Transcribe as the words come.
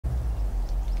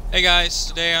Hey guys,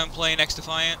 today I'm playing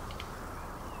Xdefiant.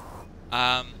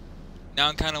 Now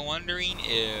I'm kind of wondering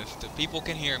if the people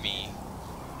can hear me.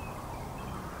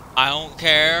 I don't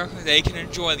care, they can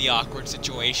enjoy the awkward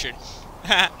situation.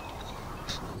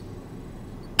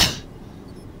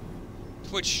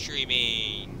 Twitch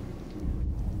streaming.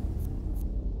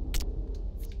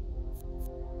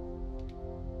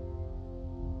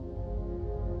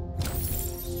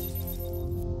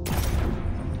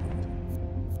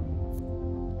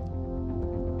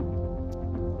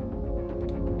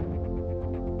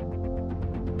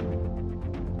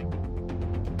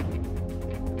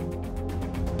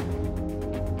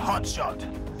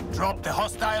 Hotshot. Drop the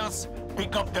hostiles,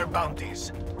 pick up their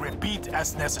bounties. Repeat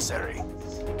as necessary.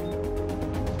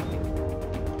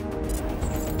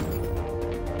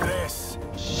 Tres.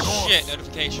 Shit,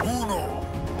 notification. Uno.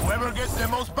 Whoever gets the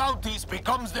most bounties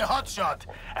becomes the hotshot,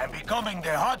 and becoming the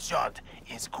hotshot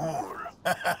is cool.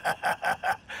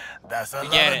 That's a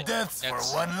lot of deaths for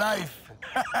one life.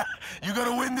 You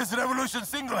gonna win this revolution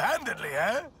single-handedly,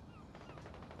 huh?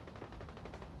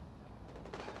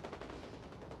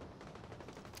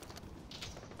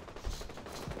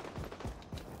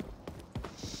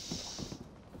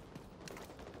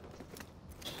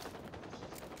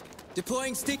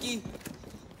 Deploying sticky.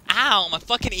 Ow, my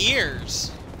fucking ears.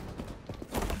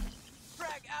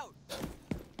 Frag out.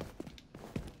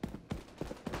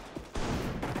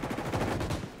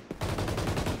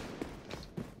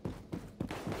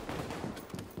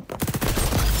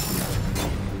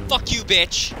 Fuck you,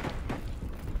 bitch.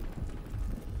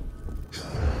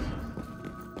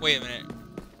 Wait a minute.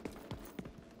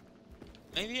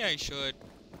 Maybe I should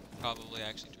probably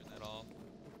actually turn that off.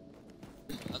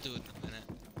 I'll do it in a minute.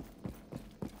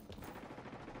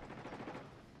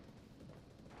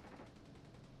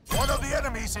 One of the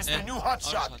enemies is the new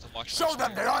hotshot. Show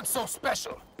them they aren't so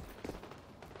special.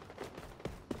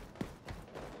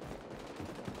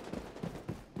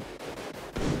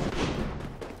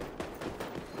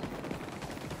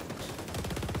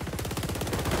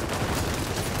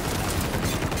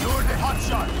 You're the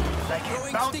hotshot, like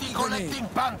a bounty-collecting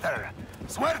panther.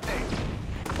 Suerte!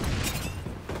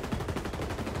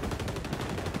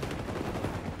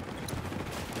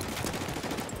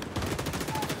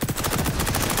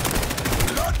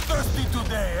 Bloodthirsty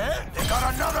today, eh? They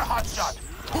got another hotshot.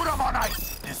 Put him on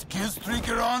ice. The skill streak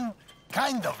you're on,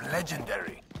 kind of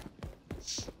legendary.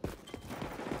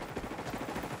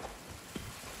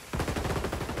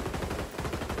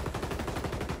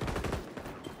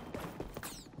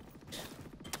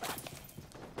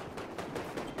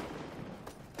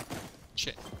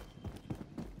 Shit.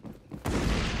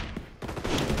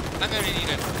 I'm gonna need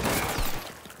it.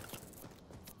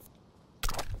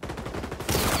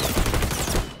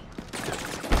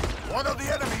 One of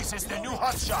the enemies is the new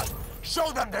hotshot.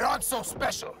 Show them they aren't so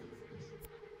special.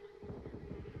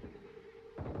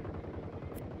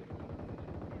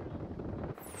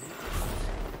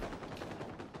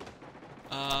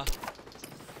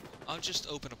 I'll just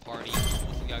open a party.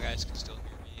 Hopefully you guys can still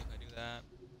hear me if I do that.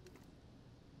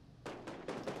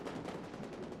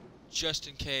 Just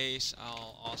in case,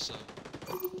 I'll also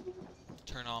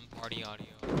turn on party audio.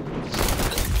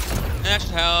 That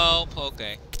should help.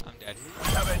 Okay, I'm dead. We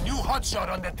have a new hotshot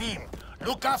on the team.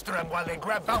 Look after him while they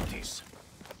grab bounties.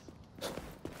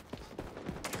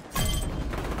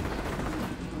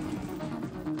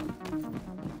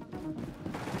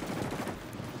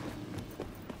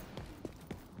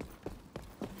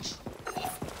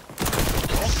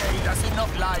 Okay, that's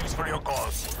enough lives for your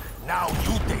cause. Now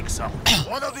you take some.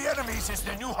 One of the enemies is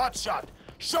the new hotshot.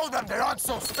 Show them they aren't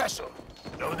so special.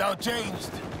 No doubt changed.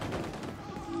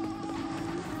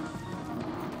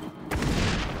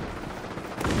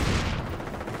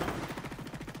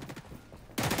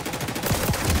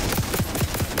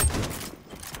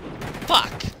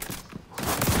 Fuck!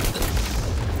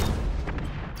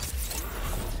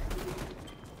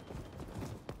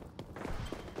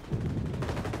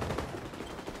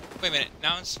 Wait a minute,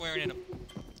 now I'm swearing in a...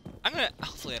 I'm gonna...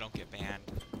 Hopefully I don't get banned.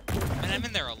 And I'm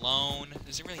in there alone.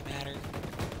 Does it really matter?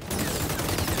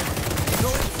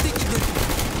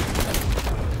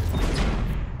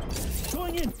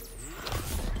 Going in.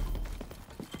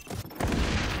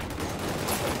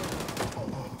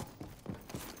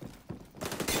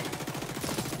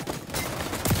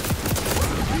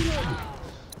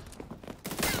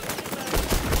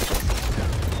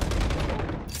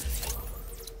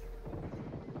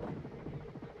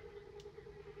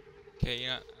 Okay, you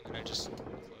know, I'm gonna just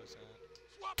close that.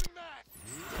 Swapping back.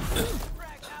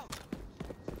 Frag out.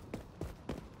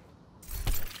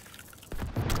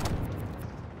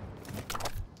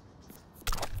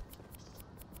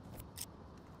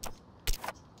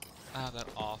 I have that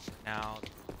off now.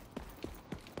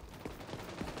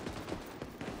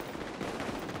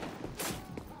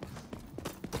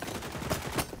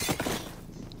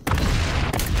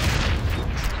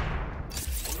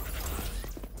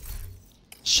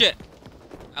 Shit!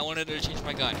 I wanted to change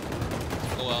my gun.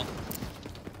 Oh well.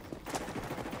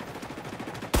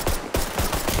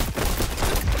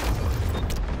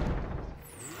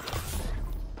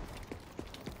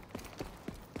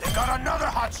 They got another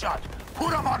hot shot.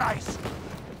 Put him on ice.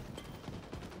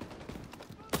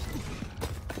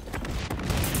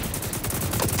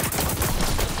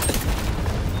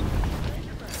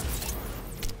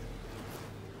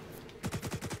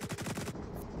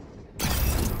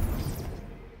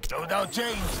 Loadout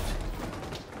changed.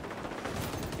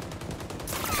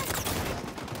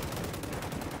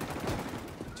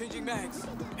 Changing mags.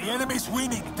 The enemy's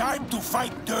winning. Time to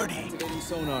fight dirty. Activating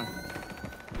sonar.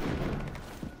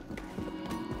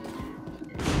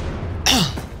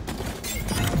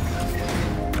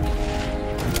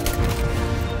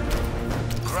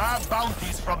 Grab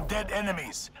bounties from dead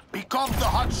enemies. Become the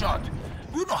hotshot.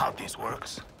 You know how this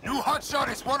works. New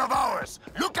hotshot is one of ours.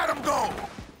 Look at him go.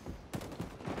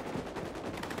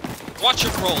 Watch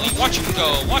him rolling, watch him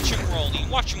go, watch him rolling,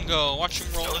 watch him go, watch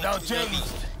him rolling. Loadout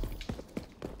changed.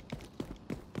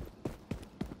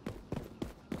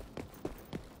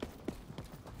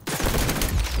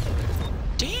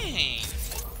 Dang!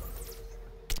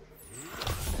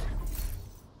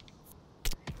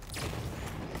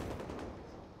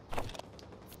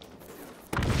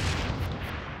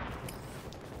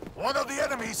 One of the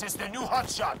enemies is the new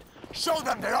hotshot. Show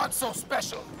them they aren't so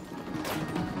special.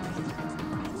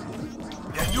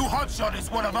 The new hotshot is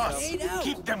one of us.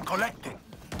 Keep them collecting.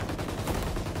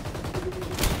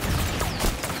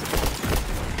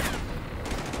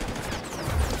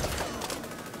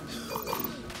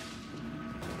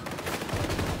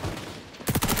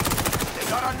 They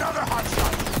got another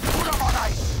hotshot. Put him on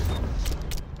ice.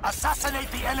 Assassinate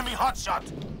the enemy hotshot.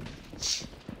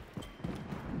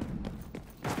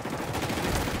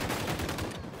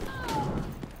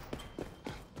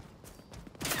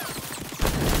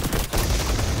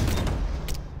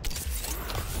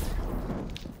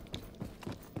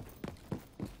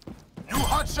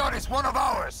 Hotshot is one of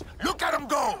ours. Look at him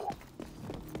go.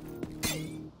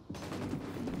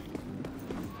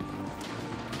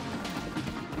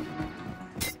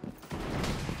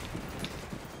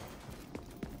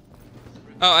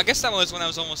 Oh, I guess that was when I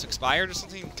was almost expired or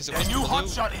something, because it was the new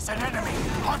hotshot is an enemy.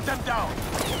 Hunt them down.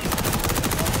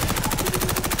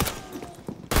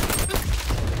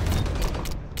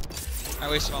 I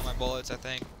wasted all my bullets, I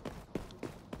think.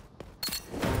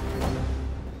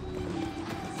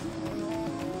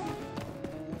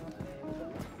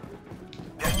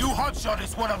 The new hotshot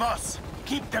is one of us.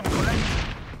 Keep them collected.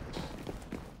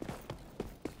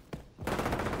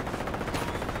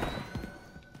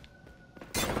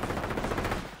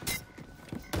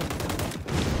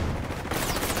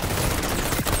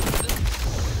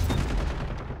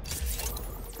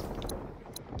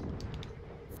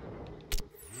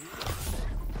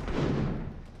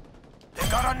 They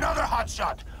got another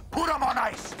hotshot. Put him on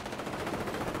ice.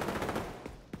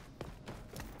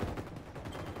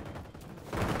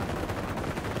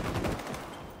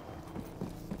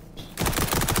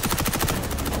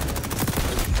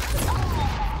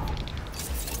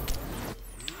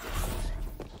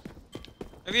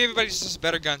 Maybe everybody just has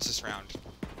better guns this round.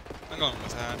 I'm going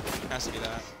with that. Has to be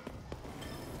that.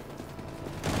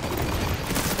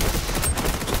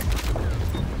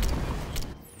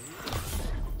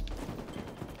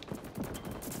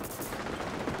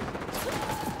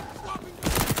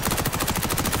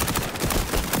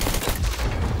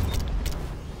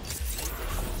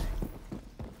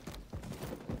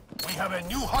 We have a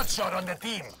new hotshot on the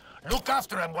team. Look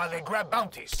after him while they grab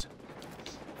bounties.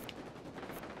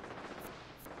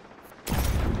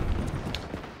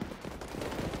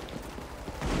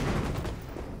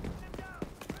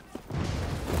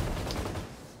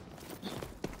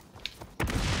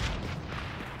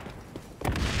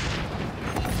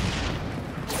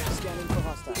 Scanning for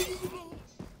hostiles.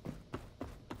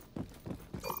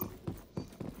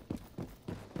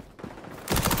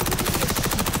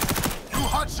 New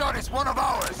hotshot is one of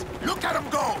ours. Look at him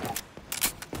go.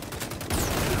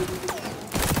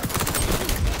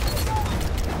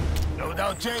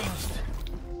 Loadout changed.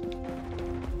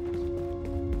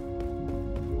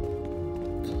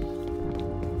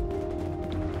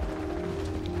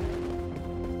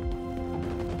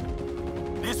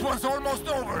 This one's almost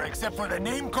over, except for the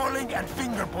name calling and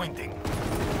finger pointing.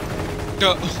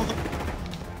 Go.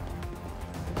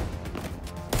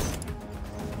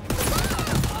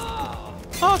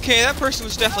 Okay, that person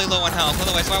was definitely low on health.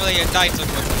 Otherwise, why would they have died so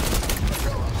quickly?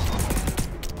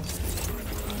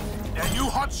 The new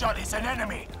hotshot is an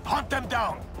enemy. Hunt them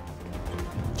down.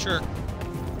 Sure.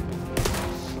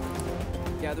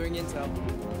 Gathering intel.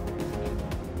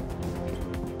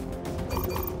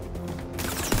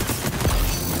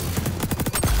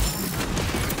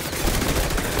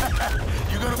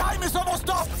 Time is almost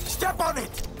up! Step on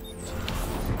it!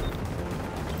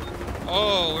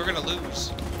 Oh, we're gonna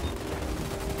lose.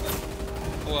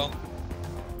 Well.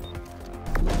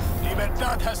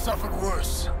 Libertad has suffered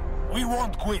worse. We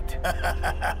won't quit.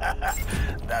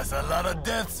 That's a lot of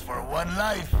deaths for one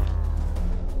life.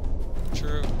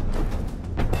 True.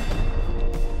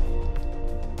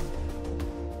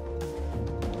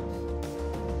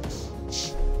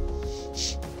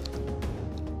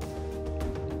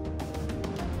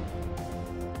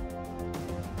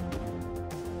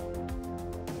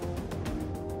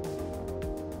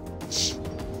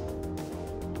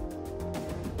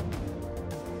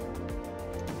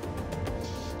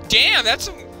 Damn, that's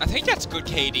some, I think that's good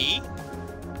KD.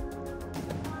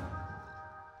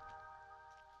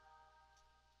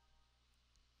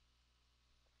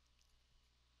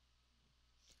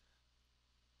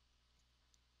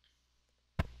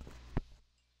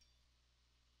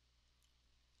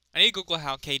 I need to Google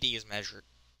how KD is measured.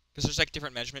 Because there's like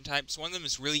different measurement types. One of them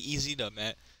is really easy to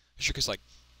measure because like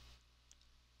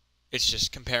it's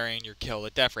just comparing your kill to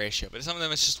death ratio. But some of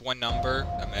them it's just one number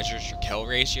that measures your kill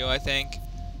ratio, I think.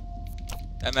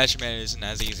 That measurement isn't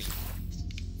as easy.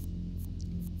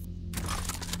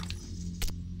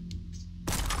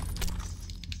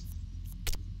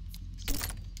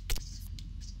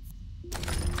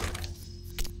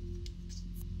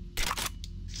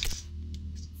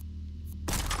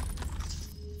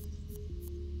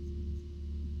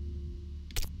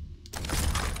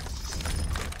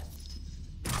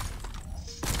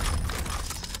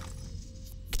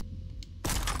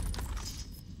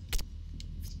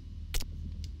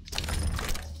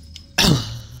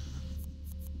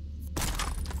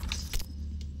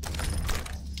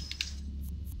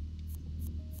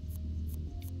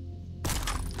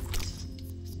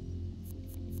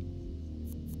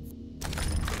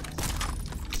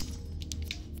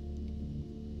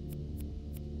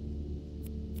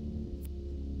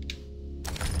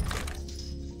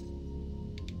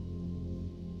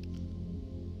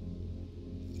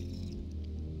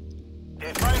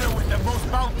 The fighter with the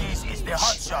most bounties is the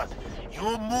hotshot.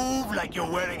 You move like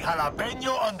you're wearing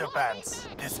jalapeno underpants.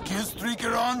 The skill streak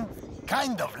you're on,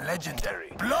 kind of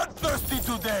legendary. Bloodthirsty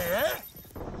today, eh?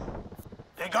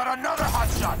 They got another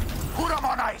hotshot. Put him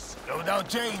on ice. Loadout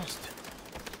changed.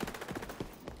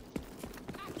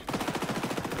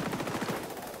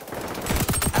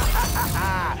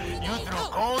 You threw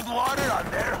cold water on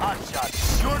their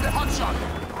hotshot. You're the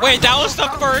hotshot. Wait, that was the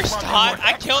first hot.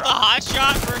 I killed a hot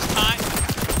shot first time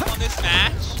on this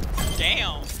match.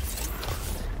 Damn.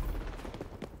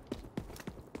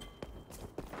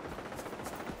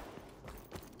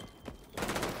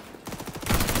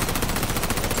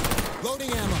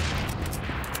 Loading ammo.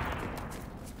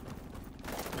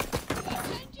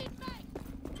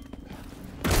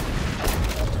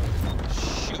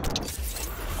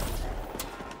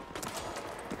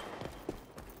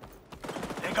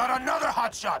 They got another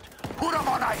hotshot. Put him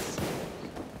on ice.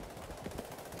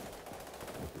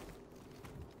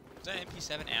 Is that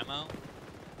MP7 ammo?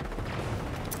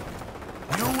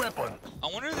 New weapon. I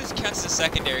wonder if this counts as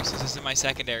secondary since this is my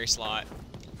secondary slot.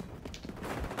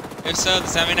 If so,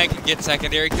 does that mean I can get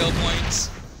secondary kill points?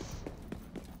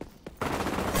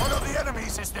 One of the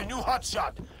enemies is the new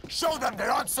hotshot. Show them they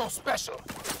aren't so special.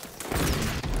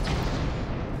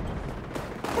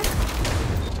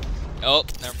 Oh,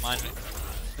 never mind.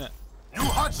 New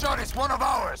hotshot is one of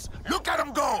ours. Look at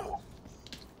him go.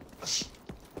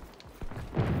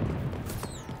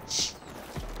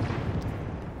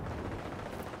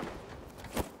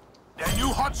 The new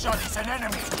hotshot is an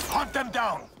enemy. Hunt them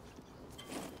down.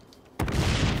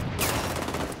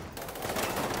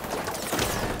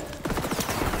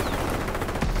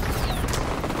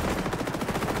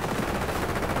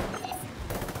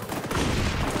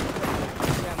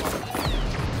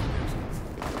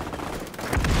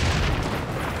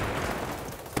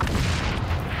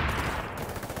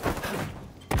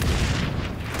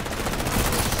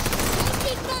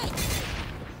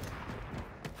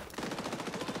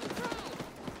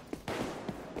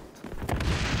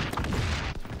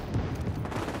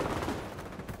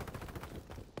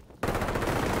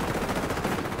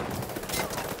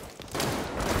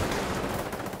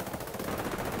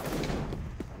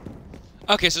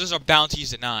 Okay, so those are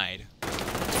bounties denied.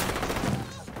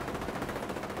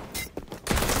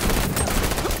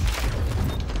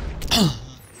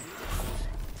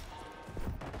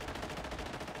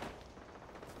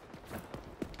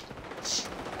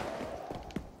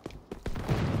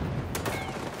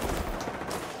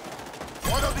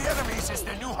 is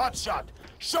the new hotshot.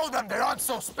 Show them they aren't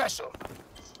so special.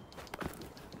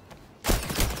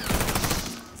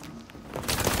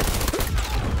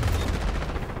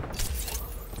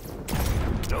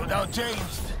 Loadout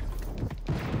changed.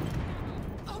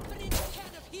 Opening a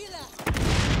can of healer.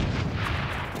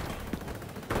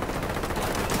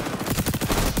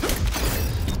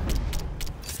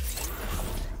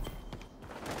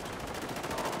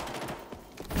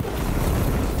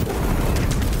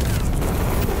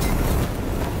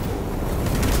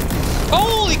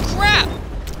 Holy crap!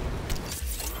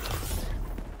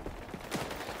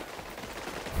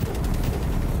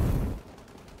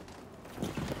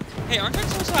 Hey, aren't they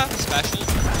supposed to have a special?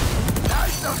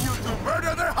 Nice of you to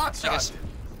murder their hotshot.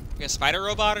 Like a spider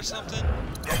robot or something?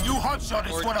 The new hotshot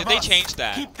is Or one of did they us. change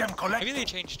that? Keep them collected. Maybe they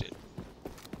changed it.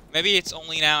 Maybe it's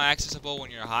only now accessible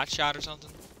when you're a hotshot or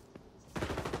something?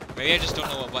 Maybe I just don't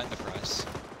know what button to press.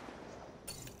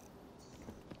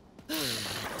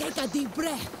 Take a deep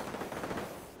breath.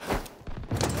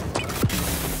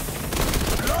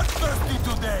 Bloodthirsty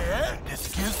today, eh? The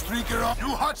skill streaker on.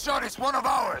 New hotshot is one of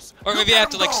ours. Or maybe Look I at have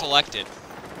to him like go. select it.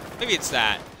 Maybe it's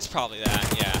that. It's probably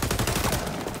that, yeah.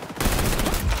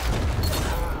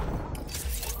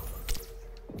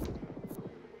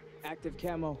 Active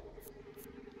camo.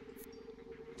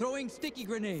 Throwing sticky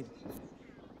grenade.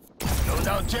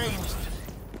 Loadout changed.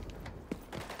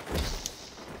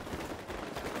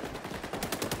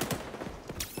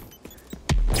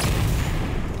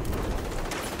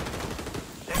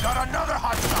 They got another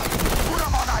hotshot. Put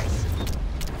him on ice.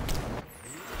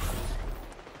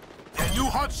 The new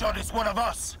hotshot is one of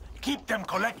us. Keep them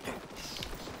collected.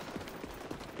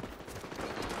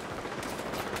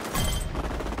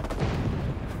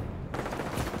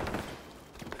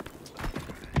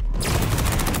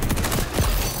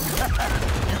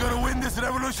 You're gonna win this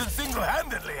revolution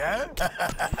single-handedly, eh?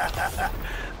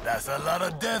 That's a lot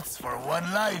of deaths for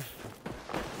one life.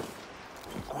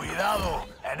 Cuidado,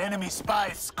 an enemy spy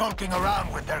is skulking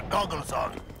around with their goggles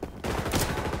on. We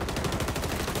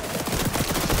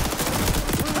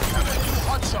have a new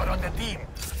hotshot on the team.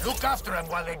 Look after him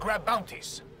while they grab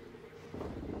bounties.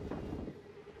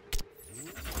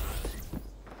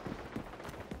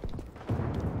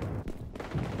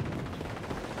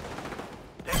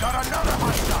 They got another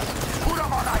hotshot. Put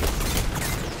him on ice.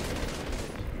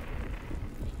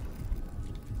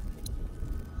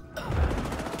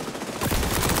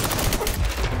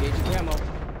 Engaging camo.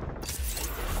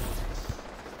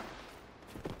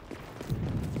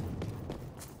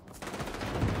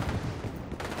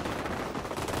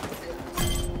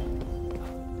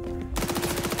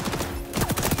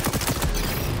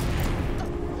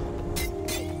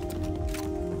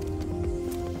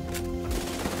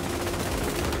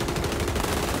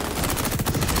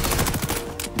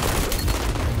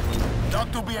 Not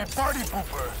to be a party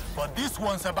pooper, but this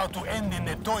one's about to end in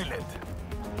the toilet.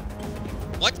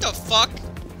 What the fuck?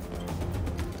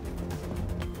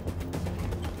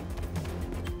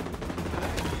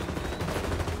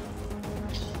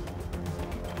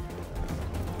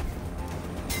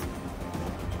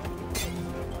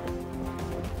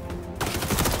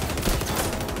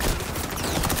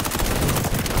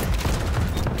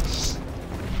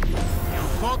 You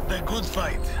fought the good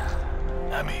fight.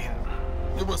 I mean,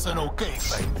 it was an okay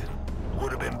fight.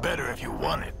 Would have been better if you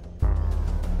won it.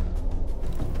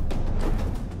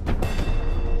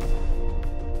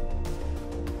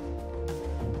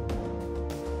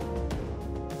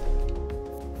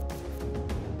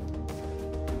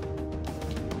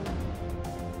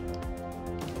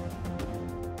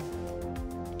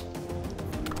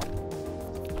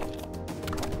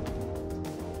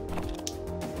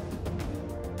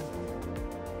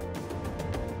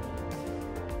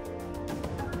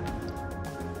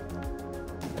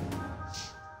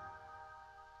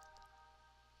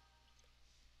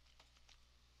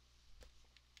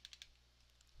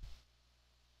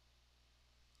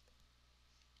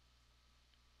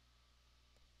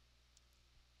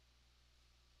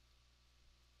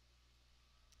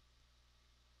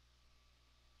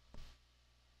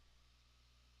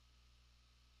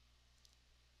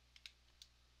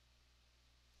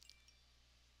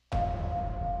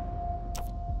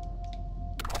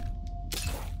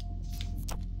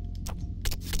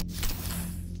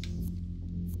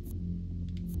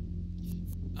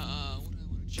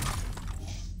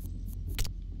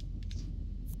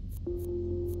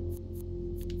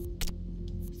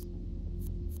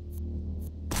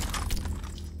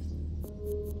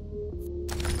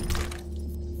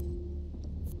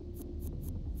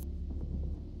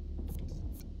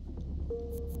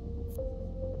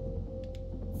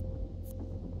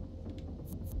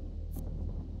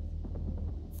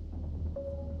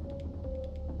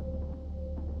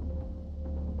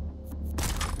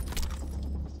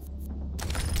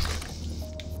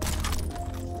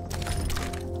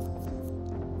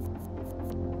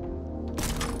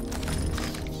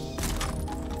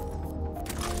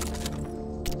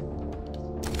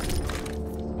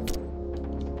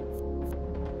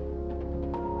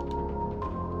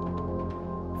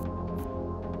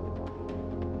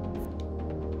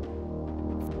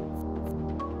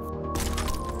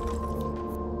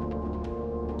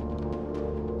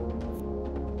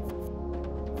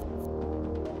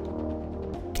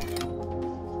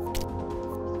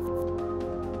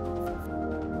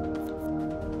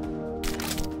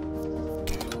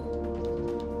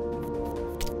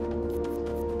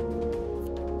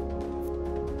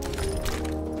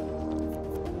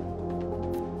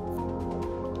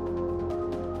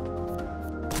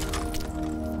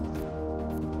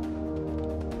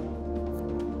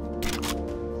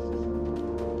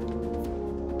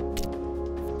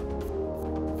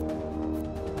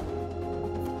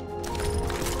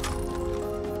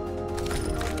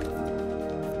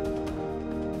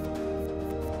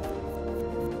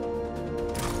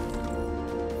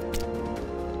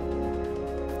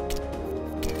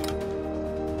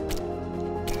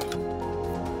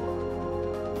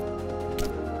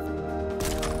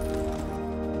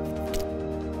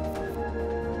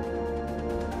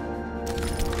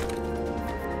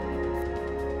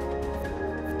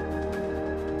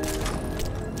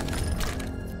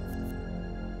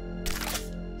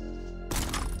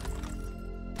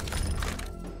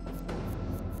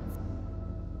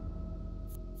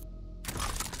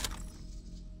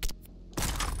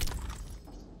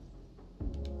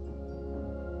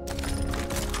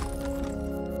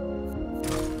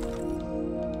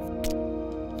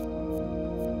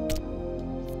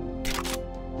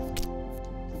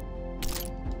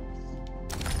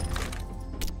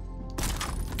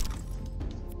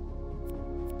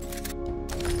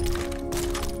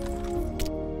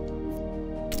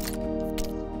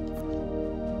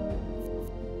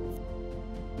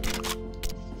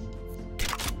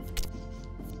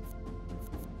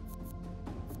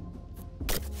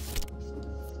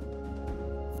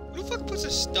 is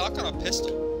it stuck on a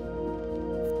pistol?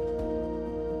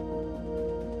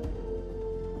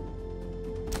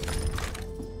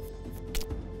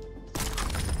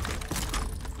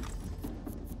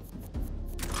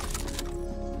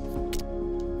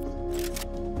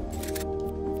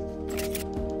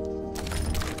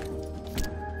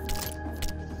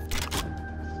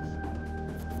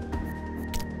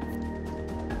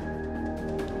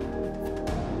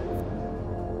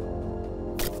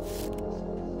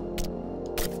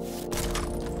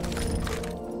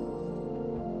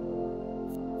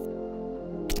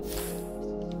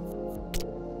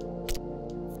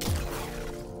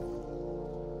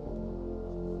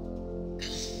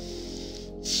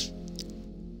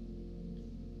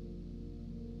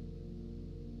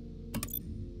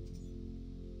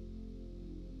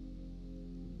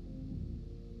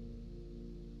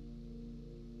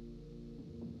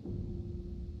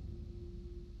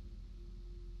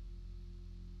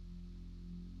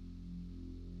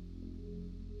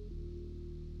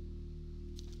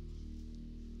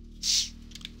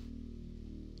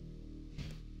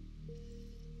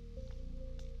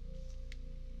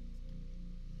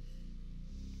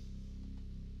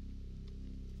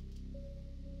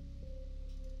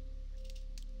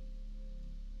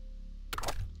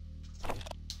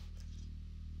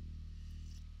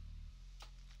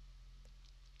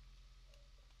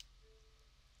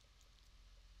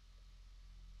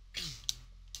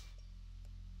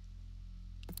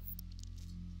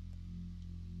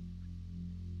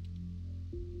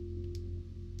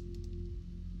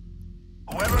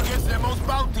 Whoever gets the most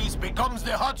bounties becomes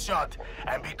the hotshot,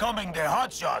 and becoming the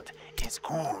hotshot is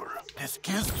cool. The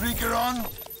skill streak you're on,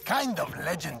 kind of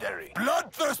legendary.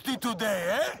 Bloodthirsty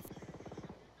today, eh?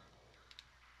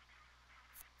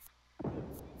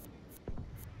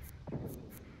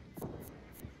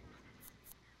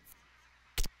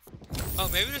 Oh,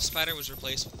 maybe the spider was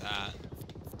replaced with that.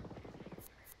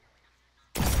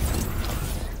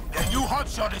 The new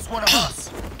hotshot is one of us.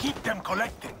 Keep them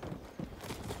collecting.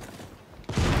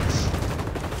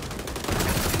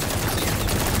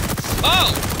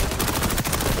 Oh!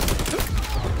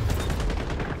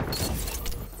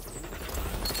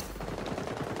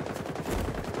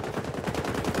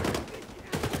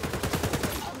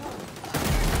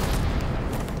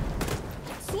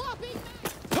 Sloppy!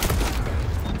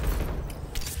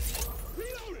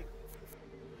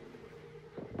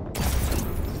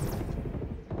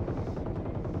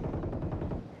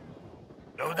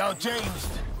 Loadout changed.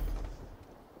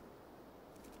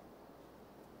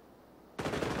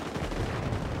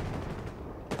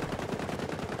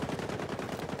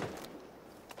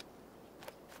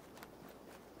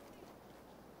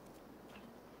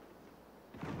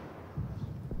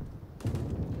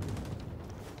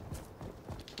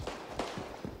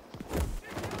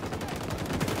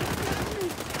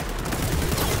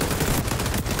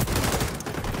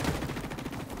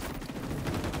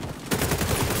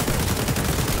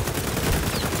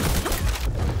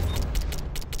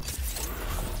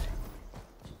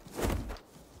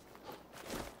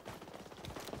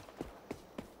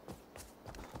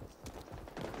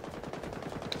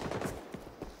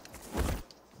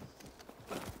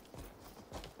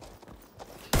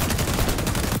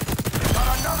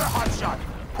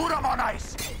 Put him on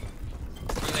ice!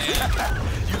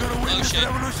 You're gonna win this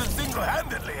revolution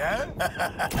single-handedly, eh?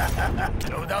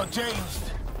 Loadout changed.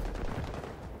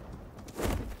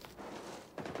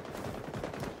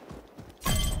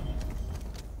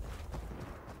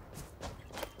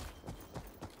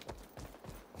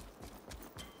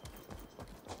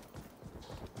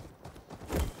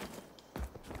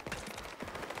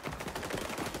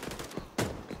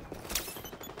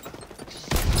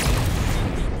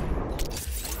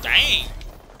 Dang!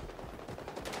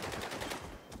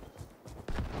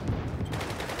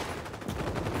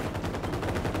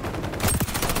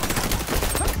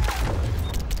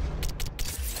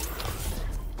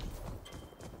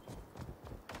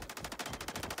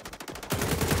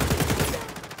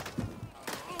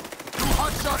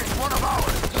 Hotshot is one of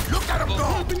ours. Look at him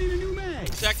go.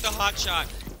 Protect the hotshot.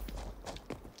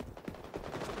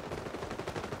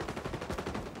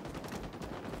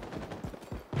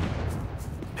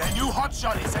 The new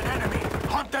hotshot is an enemy.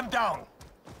 Hunt them down.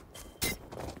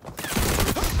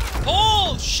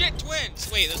 Oh shit, twins!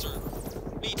 Wait, those are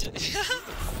me too.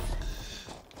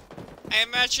 I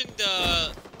imagine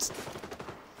the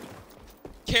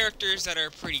characters that are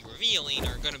pretty revealing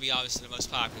are going to be obviously the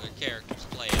most popular characters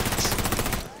to play as.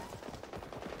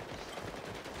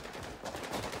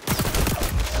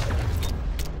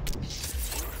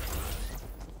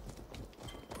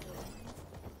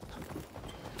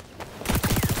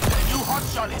 The new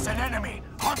hotshot is an enemy.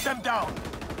 Hunt them down.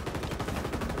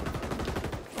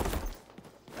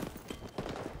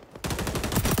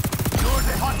 You're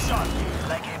the hotshot,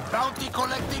 like a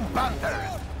bounty-collecting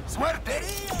panther. Suerte!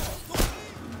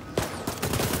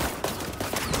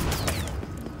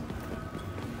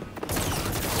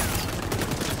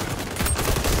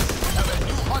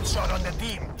 Hotshot on the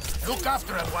team. Look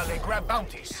after him while they grab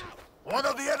bounties. One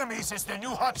of the enemies is the new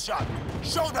hotshot.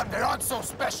 Show them they aren't so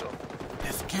special.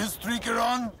 The skill streak you're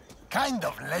on, kind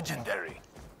of legendary.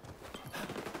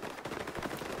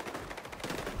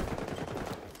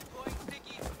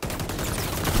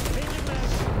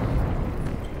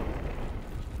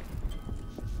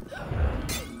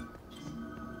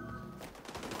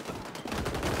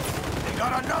 They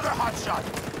got another hotshot.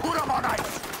 Put him on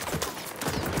ice.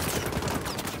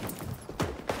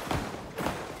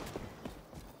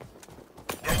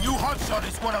 Hotshot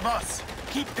is one of us.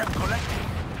 Keep them collecting.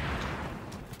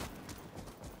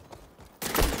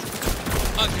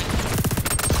 Okay.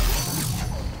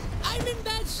 I'm in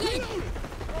bad shape.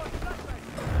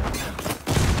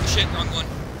 Shit, wrong one.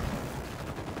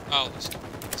 Oh, let's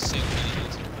see what it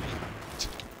is.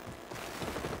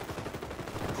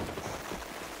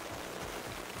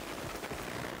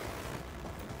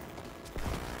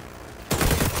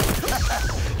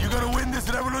 You're gonna win this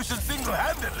revolution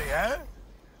single-handedly, huh?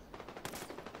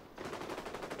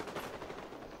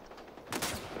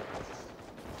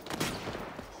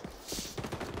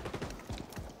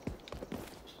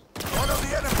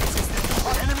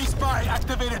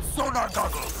 Activated sonar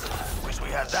goggles. Wish we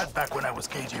had that back when I was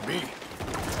KGB.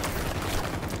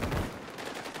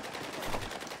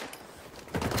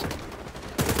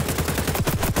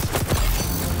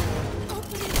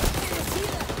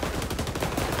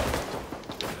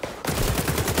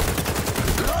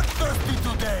 Bloodthirsty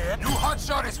today. New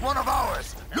hotshot is one of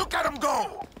ours. Look at him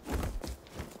go.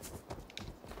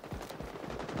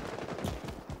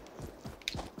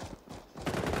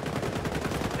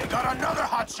 They got another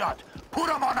hotshot. Put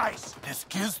him on ice! The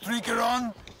skill streak you're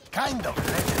on, kind of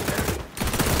legendary.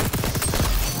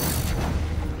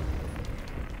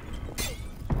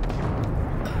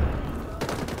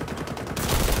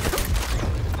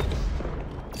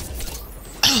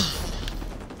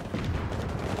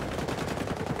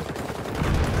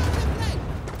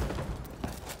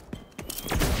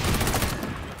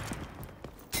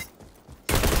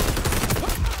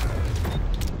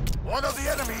 One of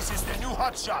the enemies is the new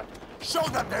hotshot. Show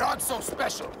them they aren't so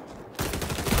special.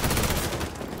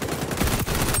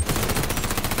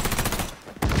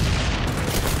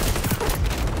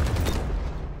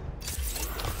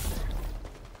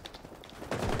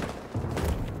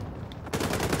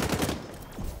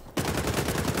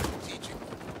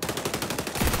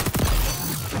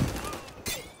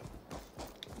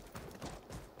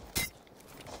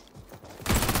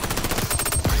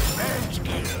 Revenge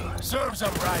kill. Serves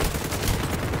them right.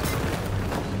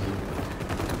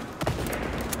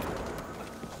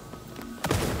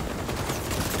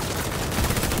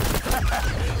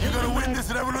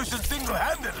 This revolution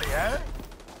single-handedly, huh?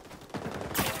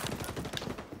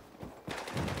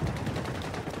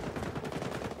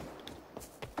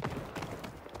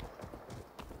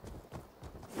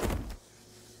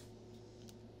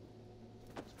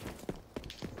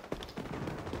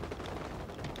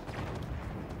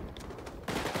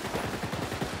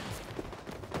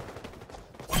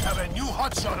 We have a new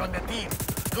hotshot on the team.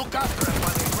 Look after him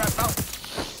while they grab out.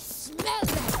 Smell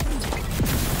that.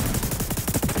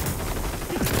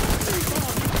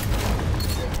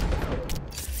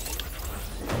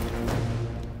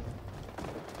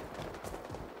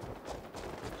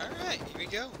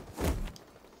 Go.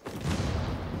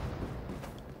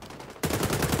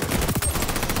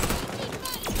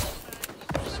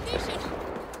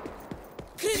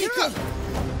 Critical.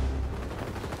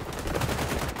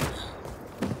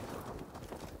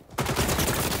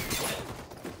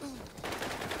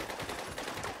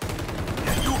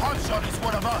 The new hotshot is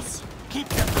one of us. Keep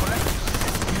them collected.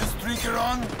 Skill streak you're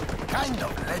on, kind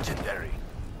of legendary.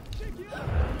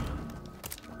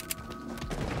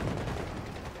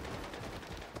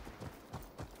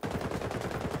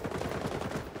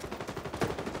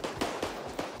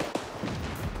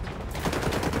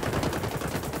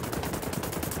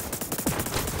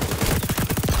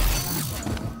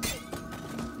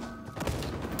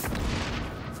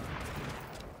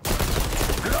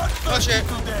 Oh shit.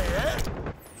 Today, eh?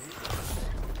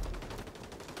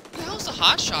 Where the hell's the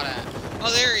hotshot at? Oh,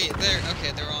 there.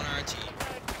 Okay, they're on our team.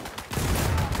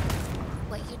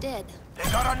 What you did. They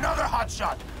got another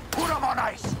hotshot. Put him on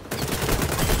ice.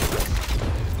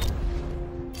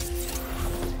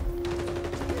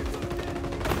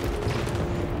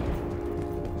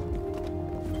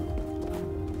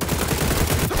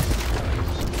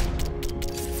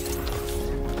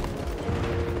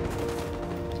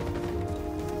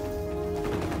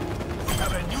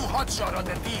 new hotshot on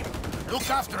the team. Look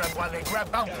after him while they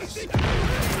grab bounties.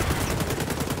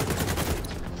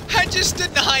 I just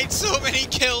denied so many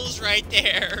kills right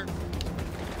there.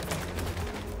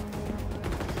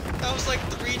 That was like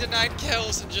 3 denied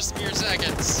kills in just mere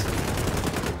seconds.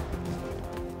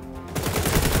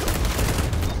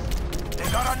 They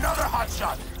got another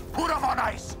hotshot. Put him on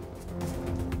ice.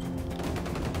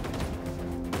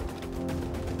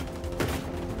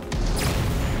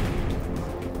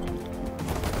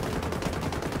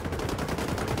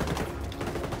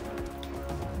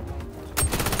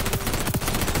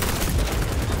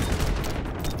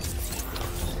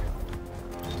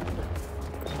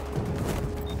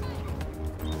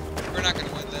 We're not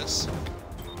gonna win this.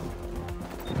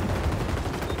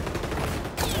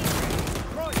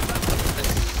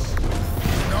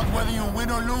 Not whether you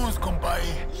win or lose, compay.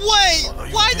 Wait! Although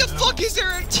you Why did the fuck lose. is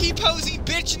there a T-posing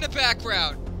bitch in the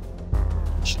background?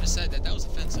 I should have said that. That was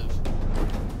offensive.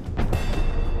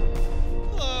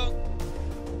 Hello.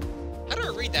 How do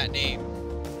I read that name?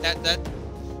 That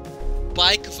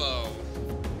Bikevo.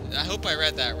 I hope I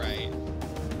read that right.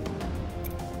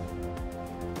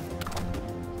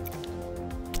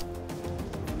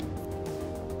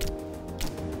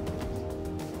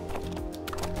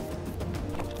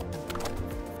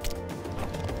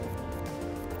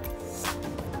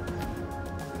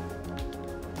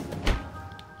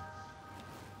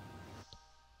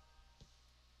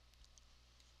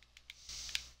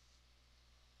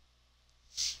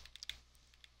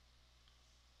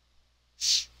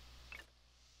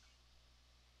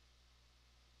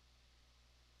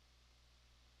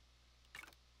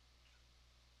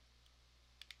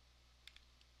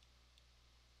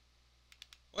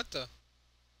 What the?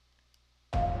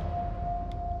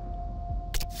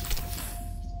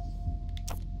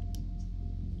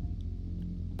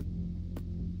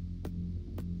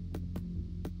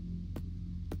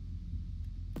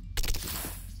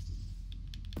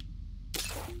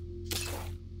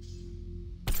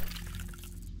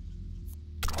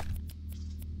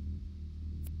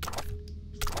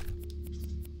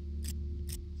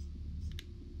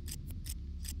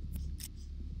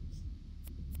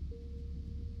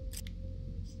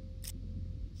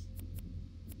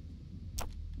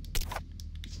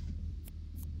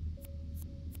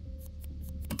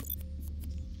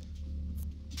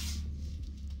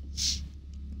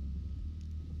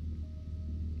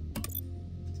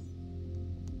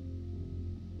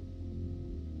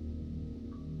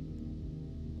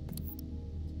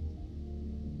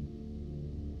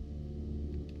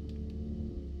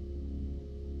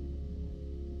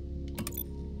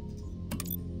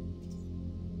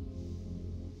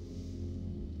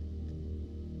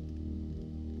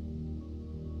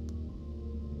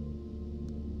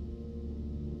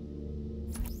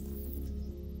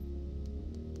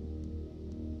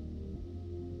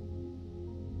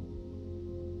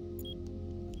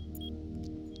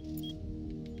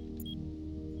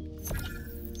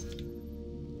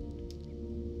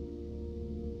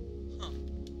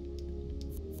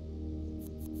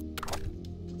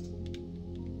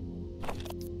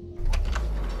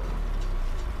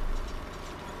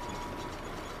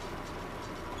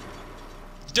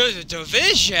 The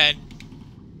division?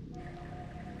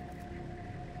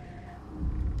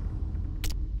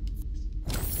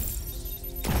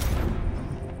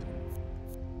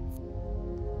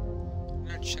 I'm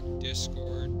gonna check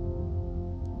Discord.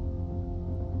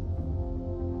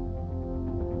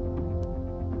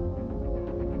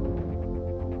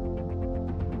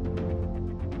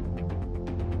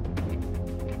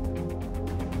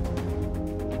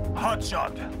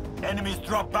 Hotshot. Enemies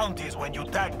drop bounties when you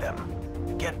tag them.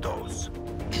 Get those.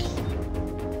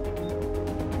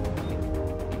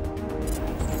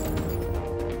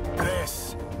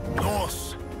 Tres,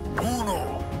 dos,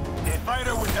 uno. The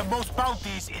fighter with the most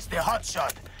bounties is the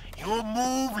hotshot. You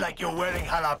move like you're wearing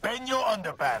jalapeno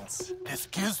underpants. The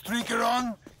skill streaker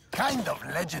on? Kind of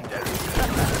legendary.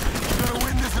 You're gonna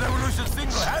win this revolution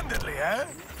single-handedly, eh?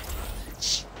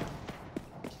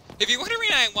 If you're wondering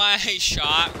why I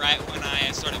shot right when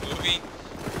I started moving,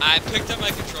 I picked up my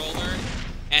controller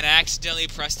and I accidentally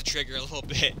pressed the trigger a little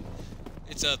bit.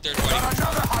 It's a third party. Got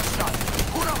another hotshot.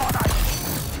 Put him on ice.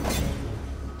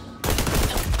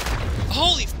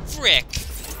 Holy frick!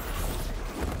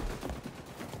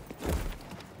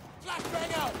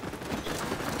 Flashbang out.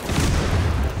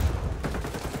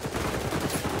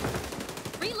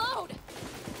 Reload!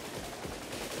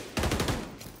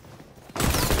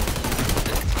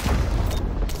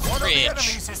 One of the Rich.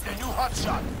 enemies is the new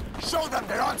hotshot. Show them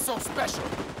they aren't so special.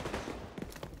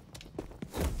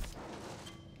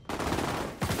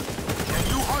 The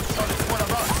new hotshot is one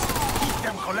of us. Keep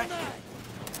them collected.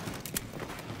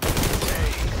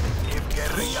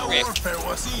 Guerrilla Rift. warfare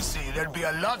was easy, there'd be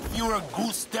a lot fewer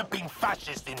goose-stepping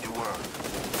fascists in the world.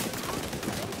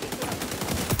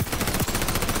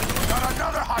 Got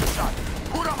another hot shot.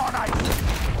 Put him on ice.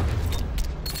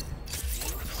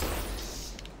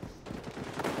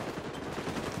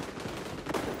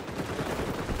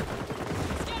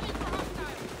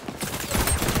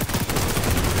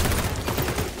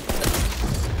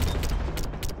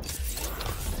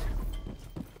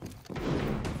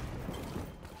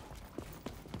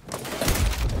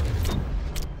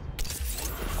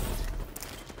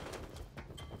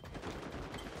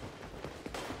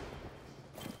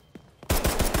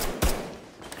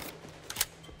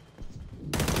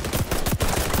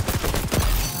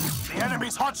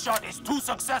 Enemy's hotshot is too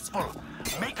successful.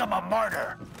 Make him a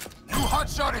martyr. New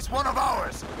hotshot is one of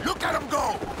ours. Look at him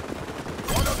go.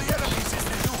 One of the enemies is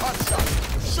the new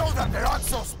hotshot. Show them they're not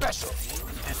so special.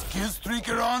 This kill streak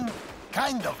you're on,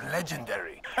 kind of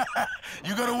legendary.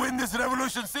 You gonna win this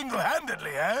revolution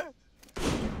single-handedly, eh?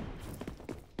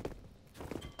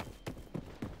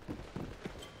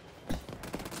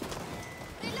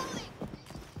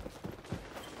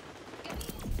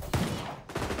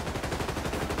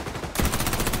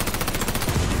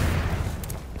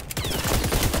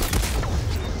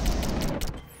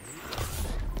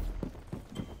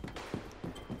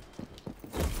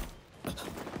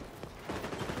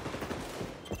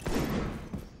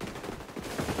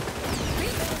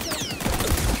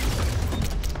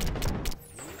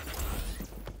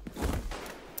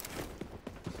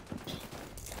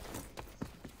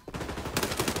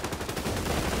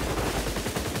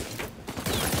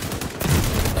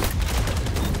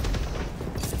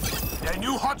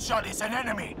 New hotshot is an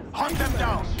enemy. Hunt them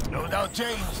down. No doubt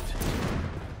changed.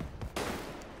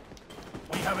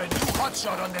 We have a new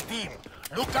hotshot on the team.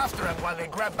 Look after him while they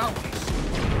grab bounties.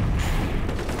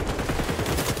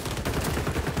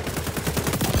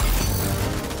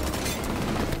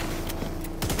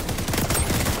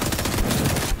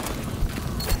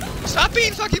 Stop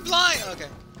being fucking blind! Okay.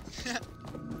 Dead.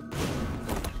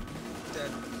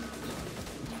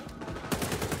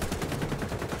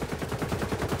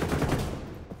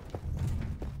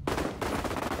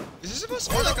 Is this supposed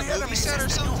to be like a movie set or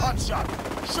something? Hotshot.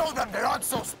 Show them they're not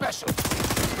so special.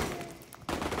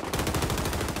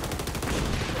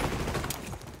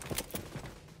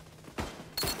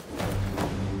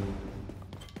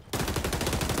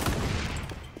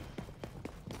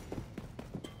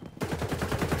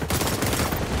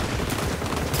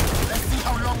 Let's see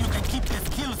how long you can keep this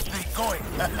kill streak going.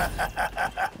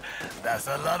 That's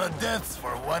a lot of deaths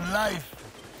for one life.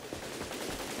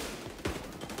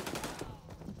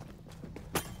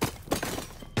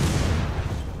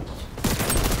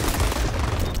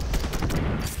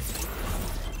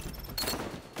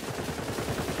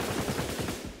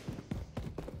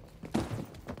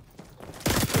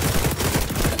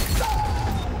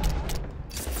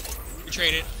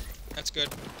 Traded. That's good.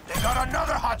 They got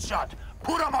another hotshot.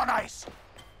 Put them on ice.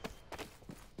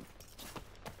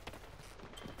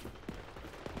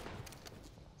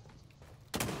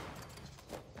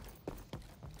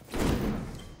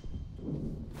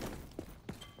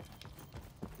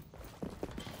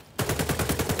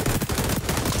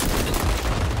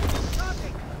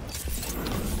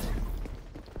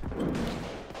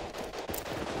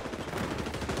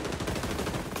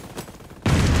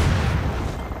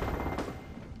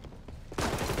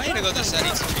 I need to go to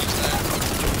settings to change that.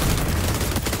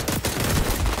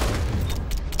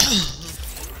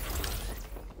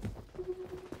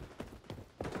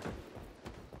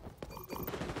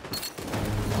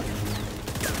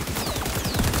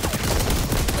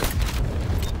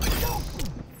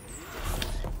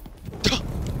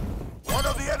 One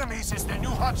of the enemies is the new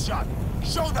hotshot.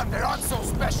 Show them they're not so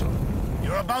special.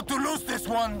 You're about to lose this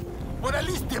one, but at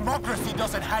least democracy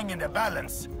doesn't hang in the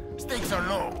balance. Stakes are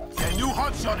low. The new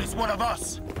hotshot is one of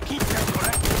us. Keep them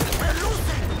correct. We're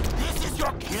losing! This is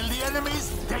your kill the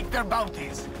enemies, take their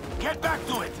bounties. Get back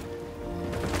to it!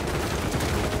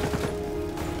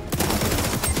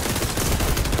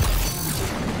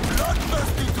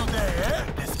 Bloodthirsty today, eh?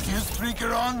 This kill streak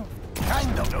you're on?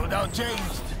 Kind of, no doubt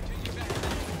changed.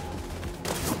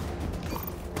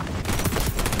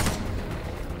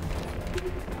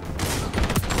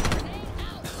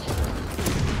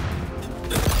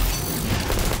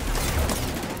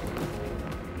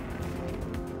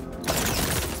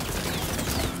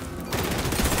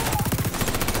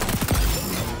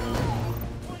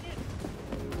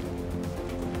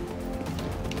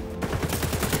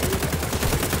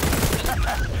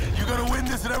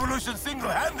 Revolution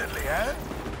single-handedly, eh?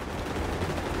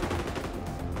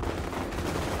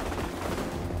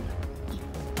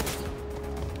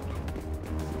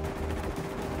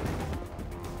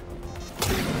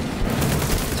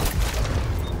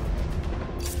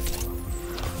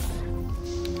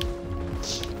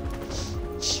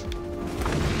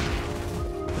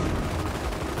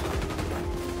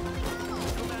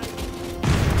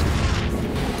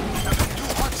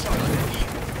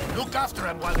 after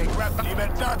him while they grab...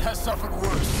 Libertad has suffered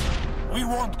worse. We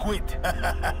won't quit.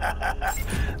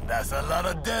 That's a lot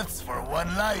of deaths for one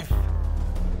life.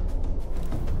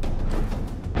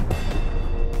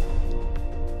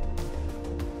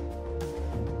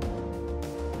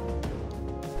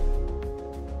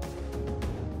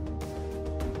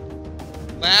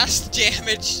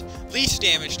 Least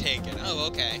damage taken. Oh,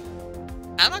 okay.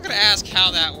 I'm not gonna ask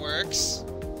how that works.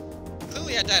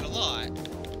 Clearly I died a lot.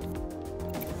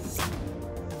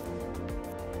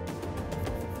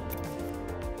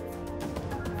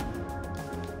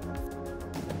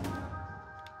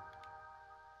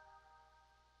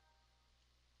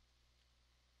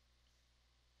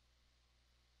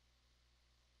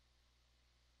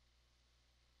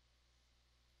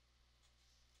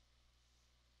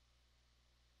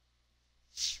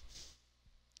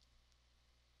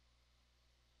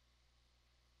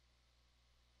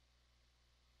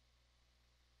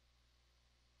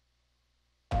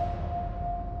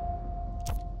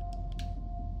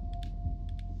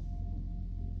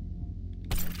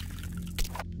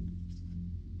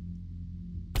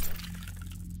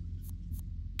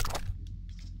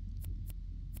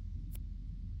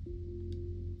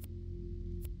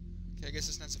 Okay, I guess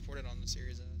it's not supported on the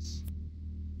Series S.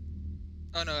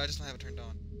 Oh no, I just don't have it turned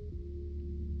on.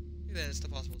 Maybe then it's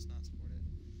still possible it's not supported.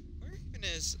 Where even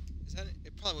is that?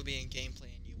 It probably would be in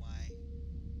gameplay and UI.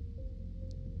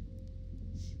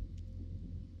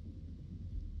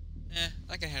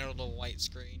 I can handle the white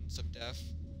screens of death.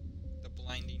 The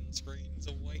blinding screens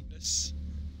of whiteness.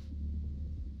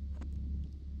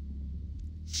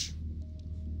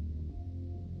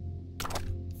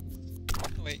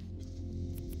 Oh wait.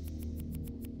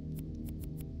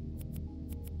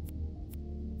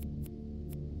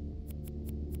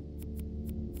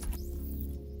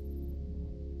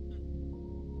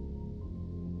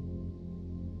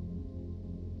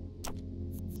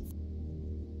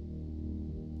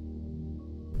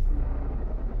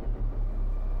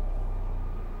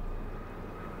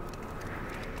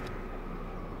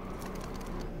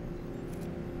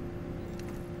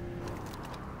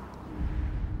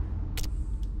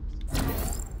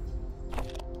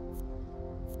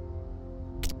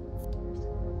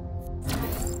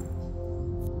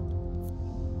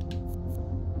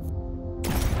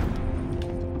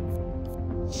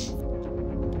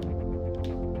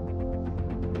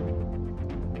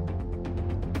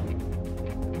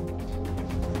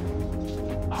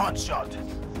 Hotshot.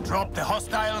 Drop the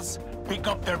hostiles, pick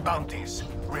up their bounties.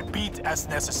 Repeat as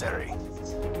necessary.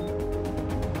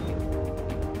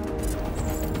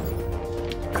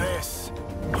 Tres,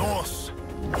 dos,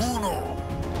 uno.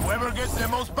 Whoever gets the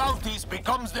most bounties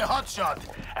becomes the hotshot.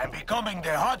 And becoming the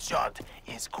hotshot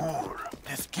is cool.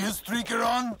 This kill streak you're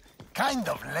on? Kind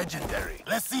of legendary.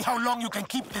 Let's see how long you can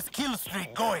keep this kill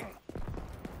streak going.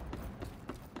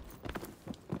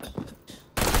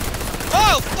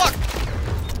 Oh, fuck!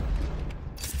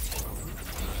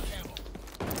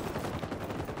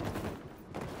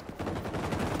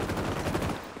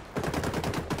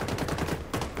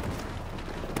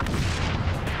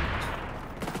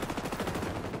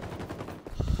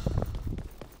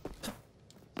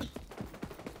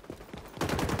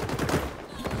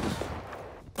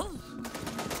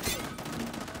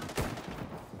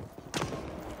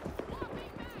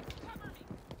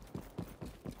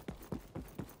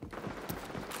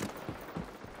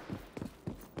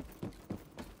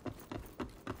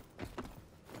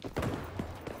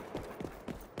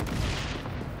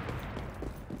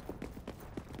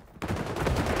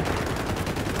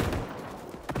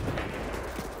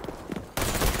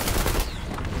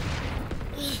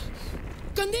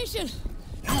 Condition!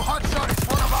 New hotshot is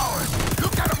one of ours!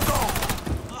 Look at him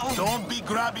go! Don't be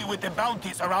grabby with the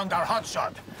bounties around our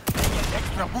hotshot. They get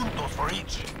extra puntos for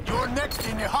each. You're next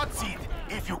in the hot seat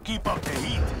if you keep up the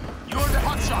heat. You're the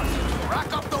hotshot.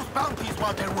 Rack up those bounties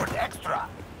while they're worth extra.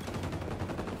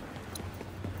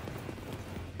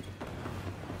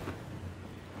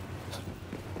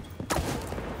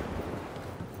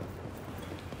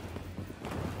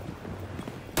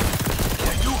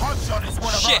 The new hotshot is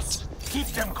one of us. Keep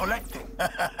them collecting.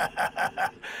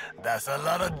 That's a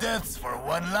lot of deaths for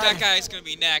one life. That guy's gonna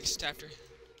be next after.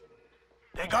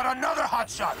 They got another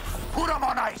hotshot. Put him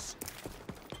on ice.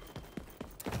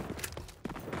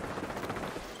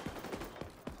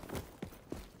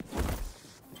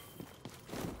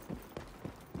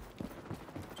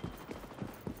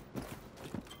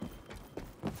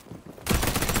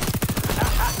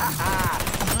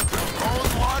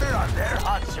 Cold water on their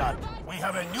hotshot. We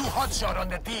have a new hotshot on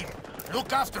the team.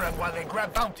 Look after him while they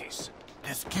grab bounties.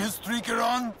 This kill streak you're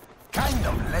on? Kind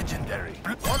of legendary.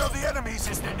 One of the enemies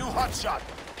is the new hotshot.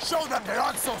 Show them they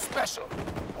aren't so special.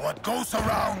 What goes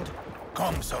around,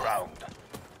 comes around.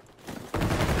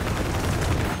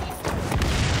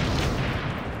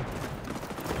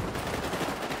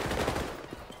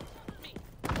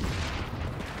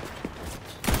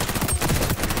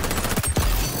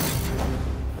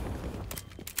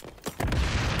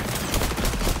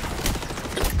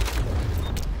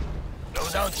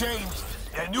 Now, James,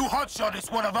 the new hotshot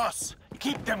is one of us.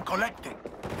 Keep them collecting.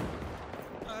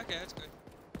 Oh, okay, that's good.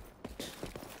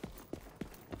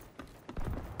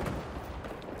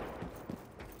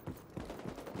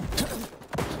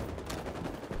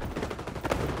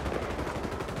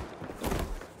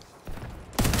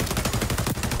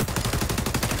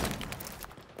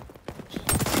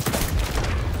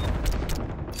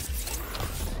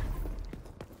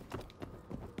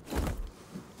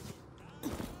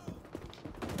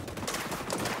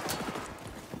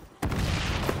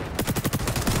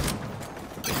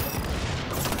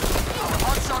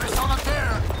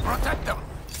 Protect them!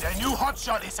 The new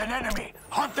hotshot is an enemy!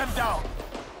 Hunt them down!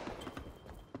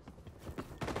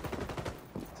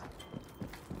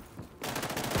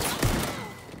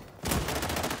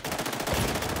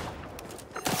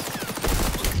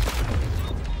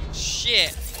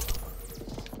 Shit!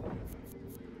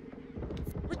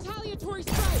 Retaliatory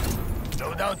strike!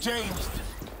 No doubt, James.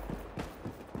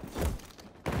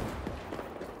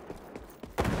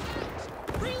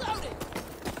 Reloading!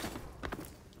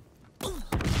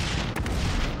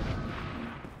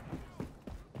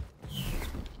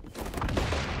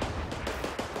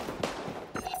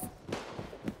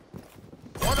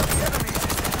 One of the enemies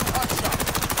is the new hotshot.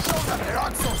 Show them they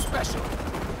aren't so special.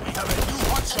 We have a new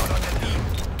hotshot on the team.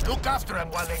 Look after them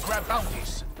while they grab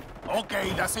bounties.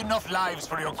 Okay, that's enough lives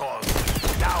for your cause.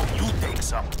 Now you take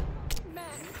some.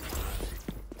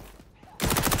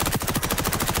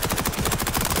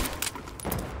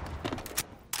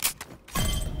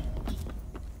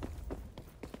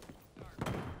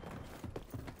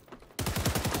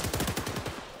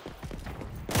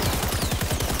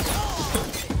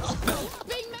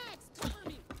 Big Max, cover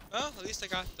me! Well, at least I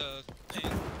got the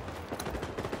thing.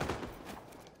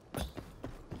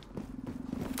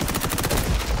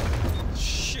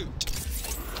 Shoot.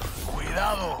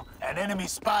 Cuidado! An enemy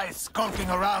spy is skulking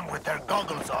around with their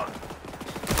goggles on.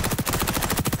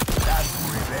 That's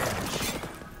revenge.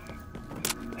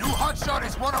 New hotshot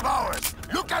is one of ours.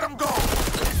 Look at him go!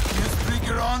 Kill streak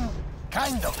you're on?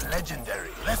 Kind of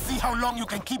legendary. Let's see how long you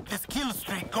can keep this kill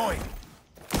streak going.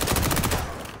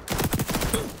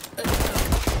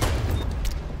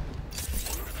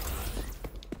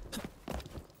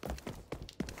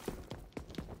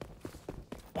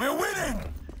 We're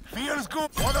winning! Feels good.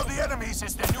 One of the enemies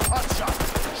is the new hotshot.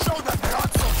 Show them they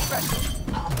aren't so special.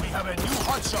 We have a new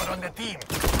hotshot on the team.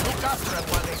 Look after them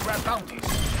while they grab bounties.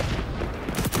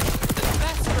 The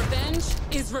best revenge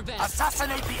is revenge.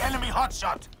 Assassinate the enemy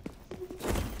hotshot.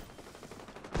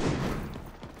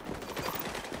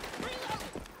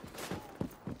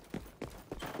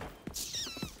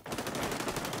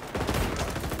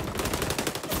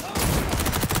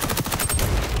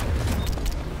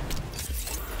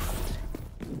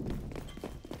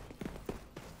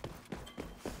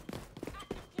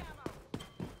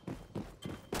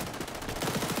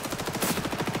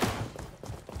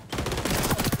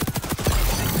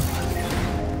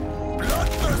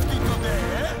 Bloodthirsty today,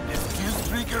 eh? This kill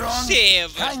streak you're on?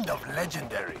 Save. Kind of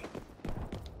legendary.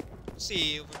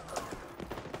 Save.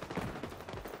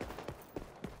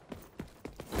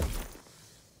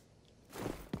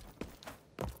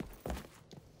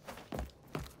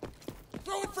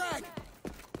 Throw it, frag!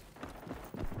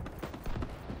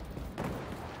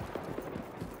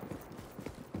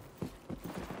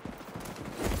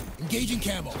 Engaging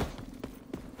camo.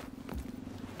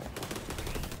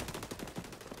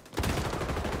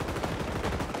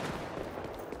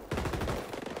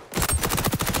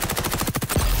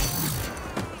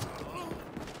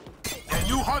 The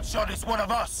new hotshot is one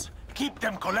of us. Keep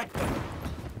them collecting.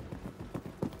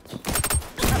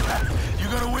 You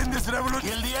gonna win this revolution?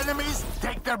 Kill the enemies,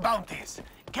 take their bounties.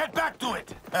 Get back to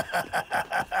it.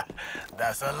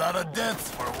 That's a lot of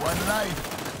deaths for one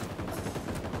life.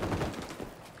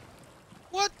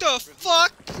 What the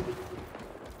fuck?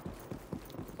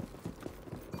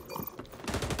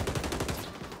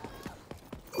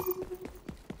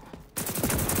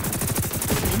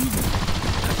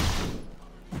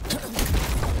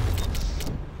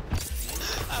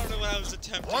 I don't know what I was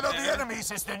attempting. One of there. the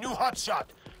enemies is the new hotshot.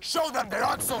 Show them they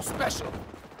aren't so special.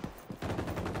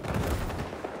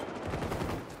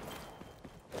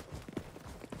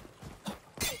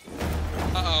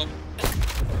 Uh-oh.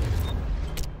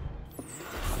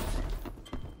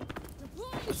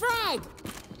 Deploying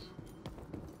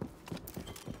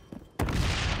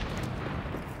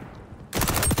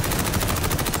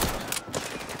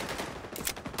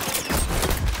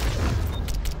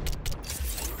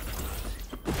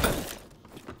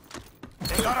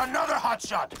Got another hot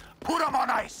shot. Put him on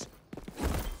ice.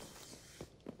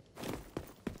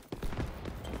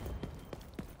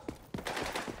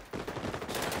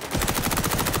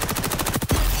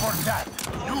 For that,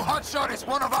 you hotshot is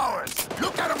one of ours.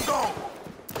 Look at him go.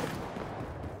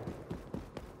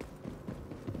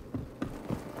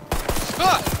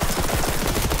 Ah!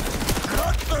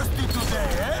 Bloodthirsty today,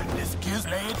 eh? This kids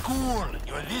play it cool.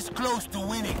 You're this close to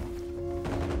winning.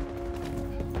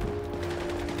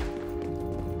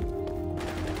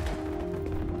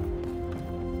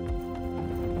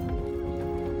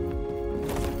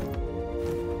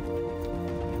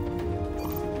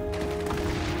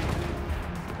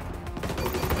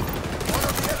 One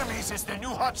of the enemies is the new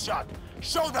hotshot.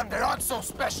 Show them they aren't so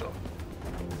special.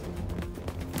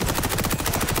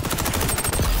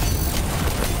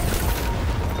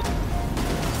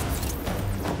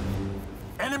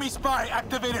 Enemy spy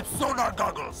activated sonar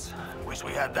goggles. Wish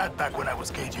we had that back when I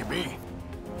was KGB.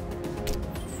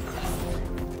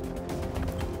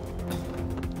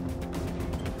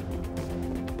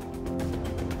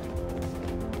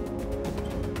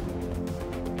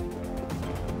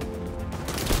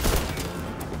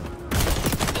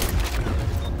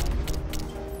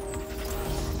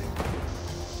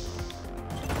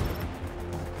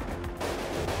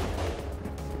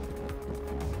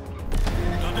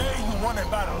 Today you won a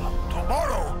battle.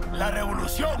 Tomorrow, la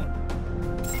revolución.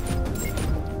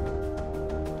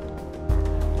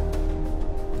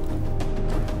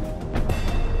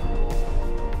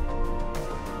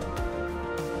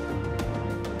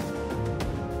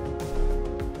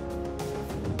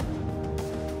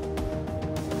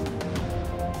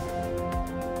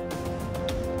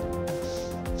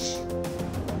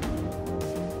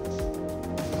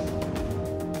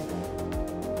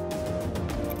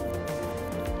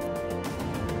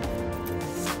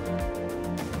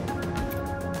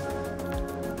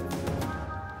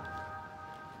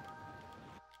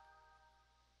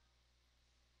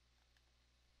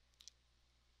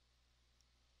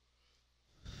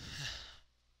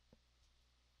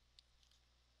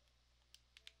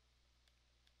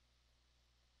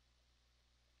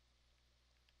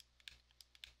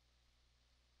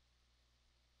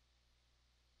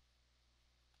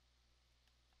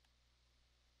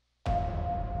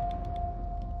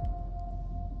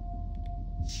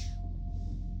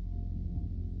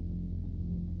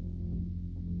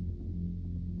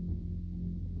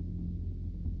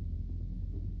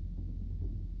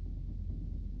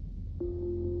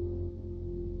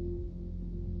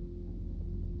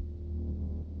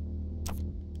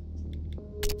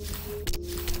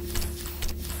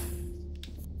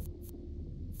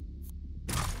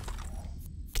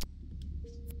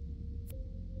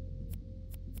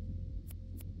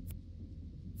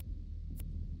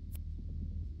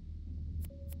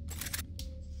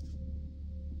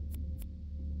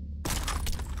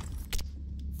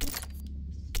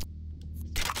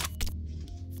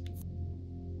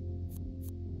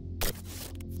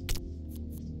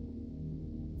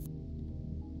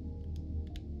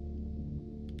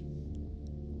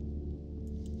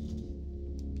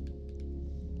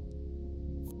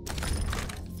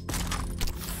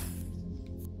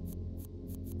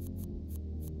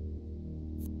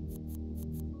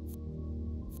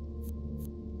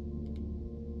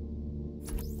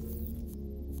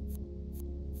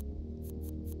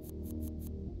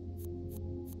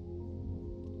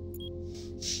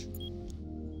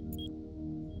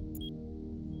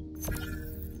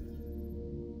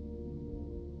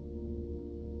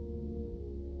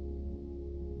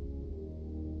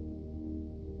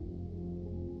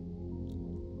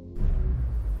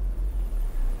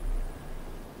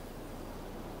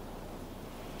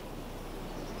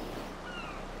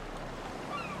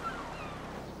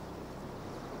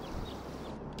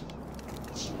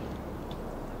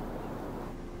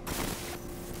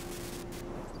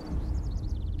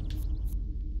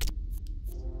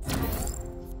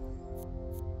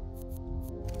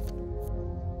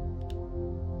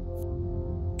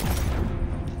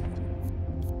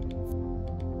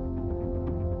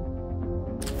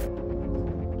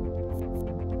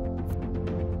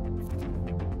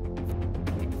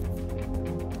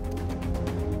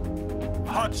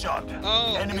 Hotshot.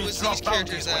 Oh, it Enemies was drop these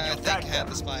characters bounties when that you I think tag had them.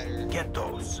 the spider. Get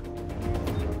those.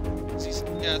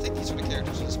 Yeah, I think these were the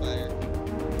characters with the spider.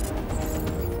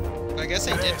 But I guess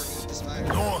they did Tres, remove the spider.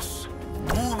 dos,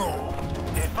 uno.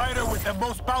 The fighter with the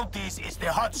most bounties is the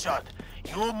hotshot.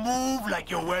 You move like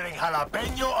you're wearing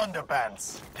jalapeno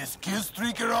underpants. This kill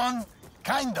streak you're on,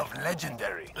 kind of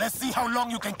legendary. Let's see how long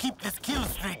you can keep this kill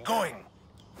streak going.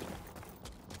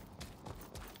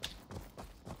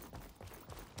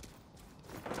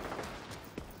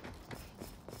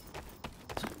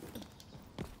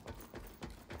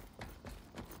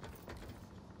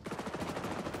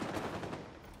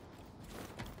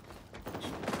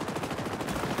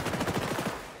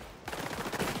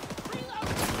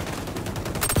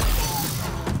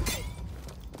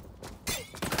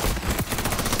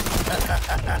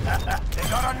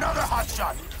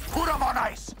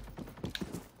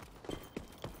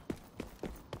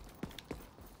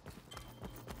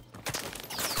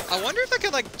 I wonder if I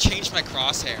could like change my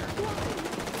crosshair.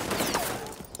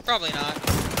 Probably not.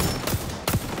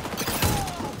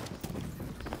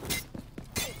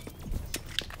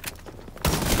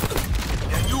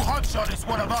 The new hotshot is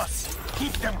one of us.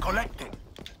 Keep them collecting.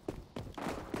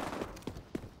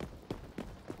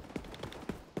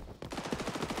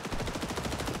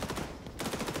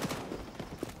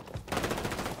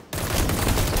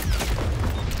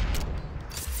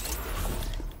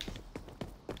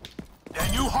 The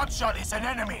new hotshot is an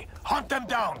enemy. Hunt them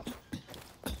down.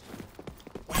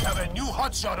 We have a new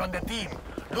hotshot on the team.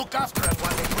 Look after them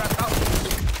while they crack out.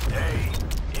 Hey,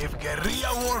 if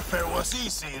guerrilla warfare was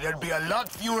easy, there'd be a lot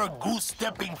fewer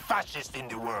goose-stepping fascists in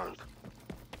the world.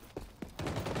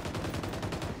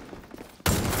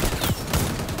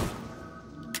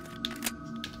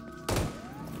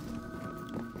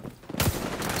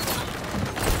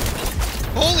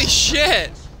 Holy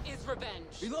shit! Is revenge.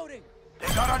 Reloading. They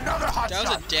got another hotshot. That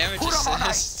was a damage Put 'em on ice.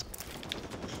 assist.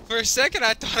 For a second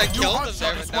I thought I The new killed him hotshot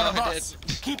there, is but one no of I us.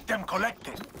 didn't. Keep them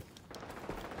collecting.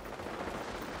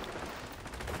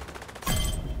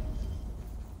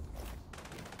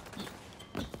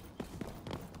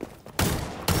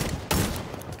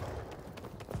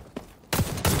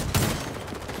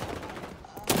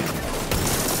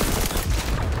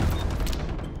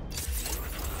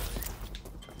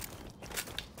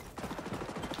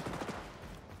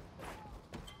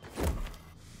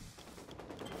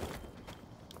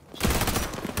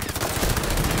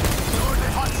 You're the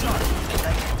hotshot.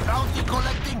 Like a bounty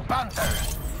collecting panther.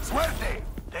 Suerte.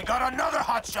 They got another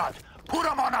hotshot. Put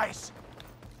 'em on ice.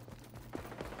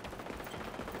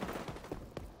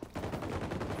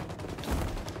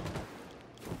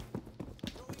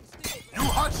 New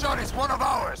hotshot is one of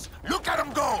ours. Look at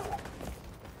him go.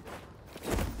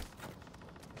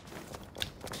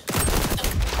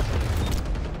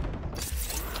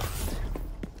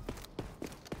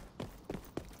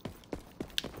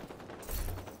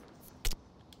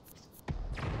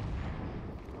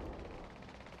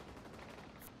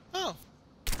 Oh.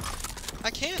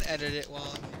 I can edit it while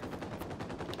I'm here.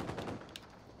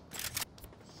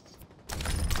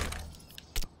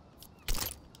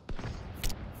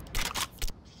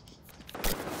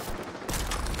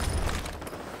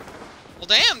 Well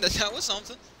damn, that was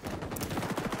something.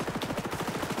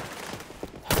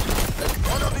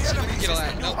 One of the See if I can enemies get is a the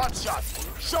line. new Nope.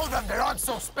 hotshot. Show them they aren't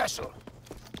so special.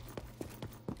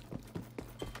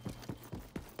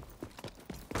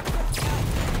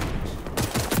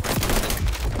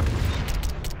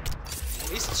 At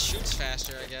least it shoots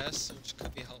faster, I guess, which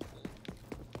could be helpful.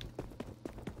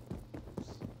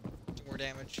 Do more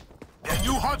damage. The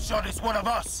new hotshot is one of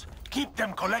us. Keep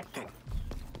them collecting.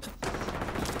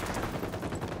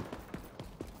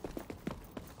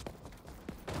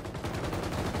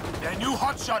 The new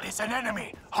hotshot is an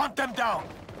enemy. Hunt them down.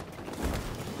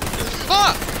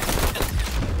 Fuck!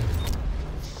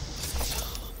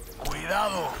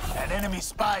 Cuidado. An enemy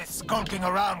spy is skulking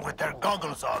around with their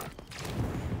goggles on.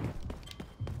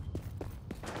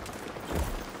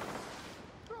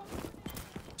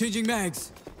 Changing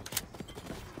mags.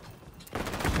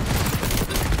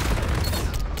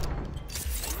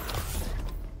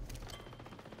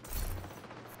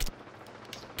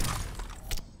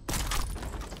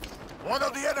 One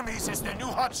of the enemies is the new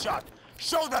hotshot.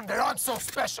 Show them they aren't so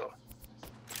special.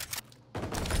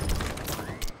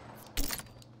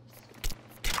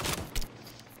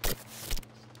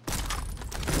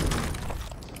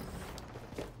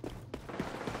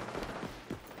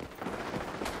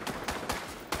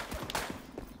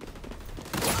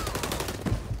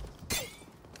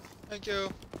 Thank you.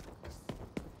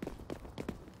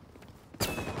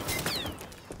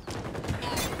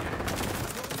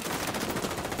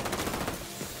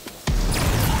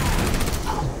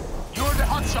 You're the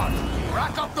hotshot.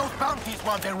 Rack up those bounties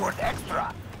while they're worth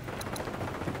extra.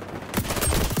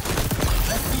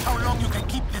 Let's see how long you can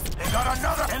keep this. They got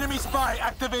another enemy spy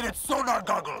activated sonar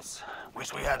goggles.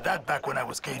 Wish we had that back when I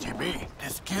was KGB.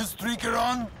 This kill streaker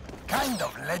on? Kind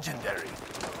of legendary.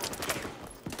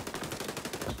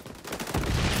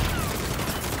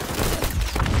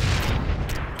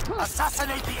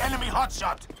 Assassinate the enemy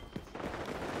hotshot.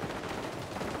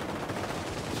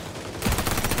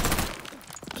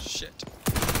 Shit.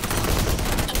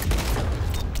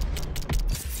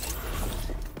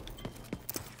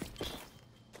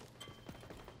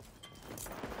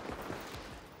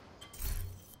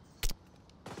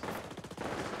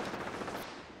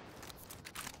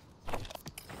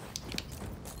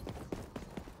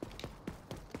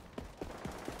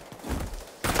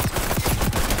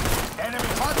 Enemy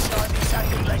hotshot is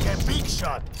acting like a big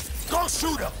shot. Go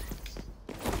shoot him.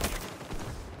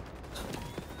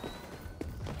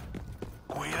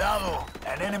 Cuidado,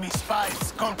 an enemy spy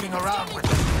skulking around with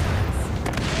them.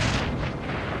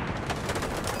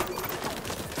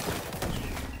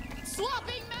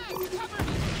 Swapping mags! Cover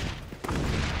me!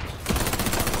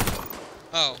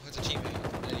 Oh, that's a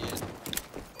teammate. Idiot.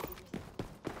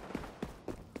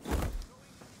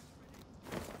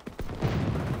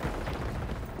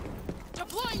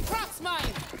 Deploying prox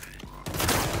mine!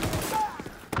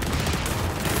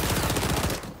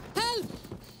 Help!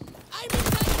 I'm in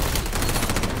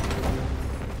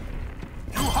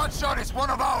New hotshot is one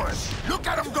of ours. Look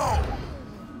at him go.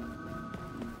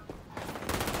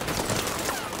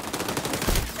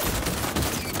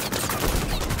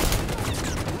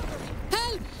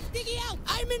 Help! Diggy out!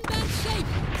 I'm in bad shape!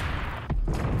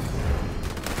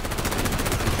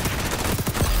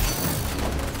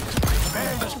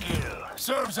 Bench kill.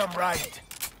 Serves them right.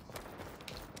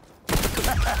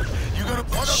 You gotta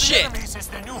one of the Shit. enemies is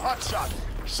the new hotshot.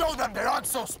 Show them they aren't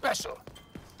so special.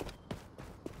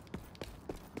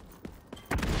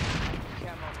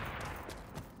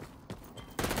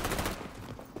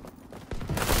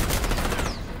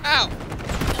 Ow!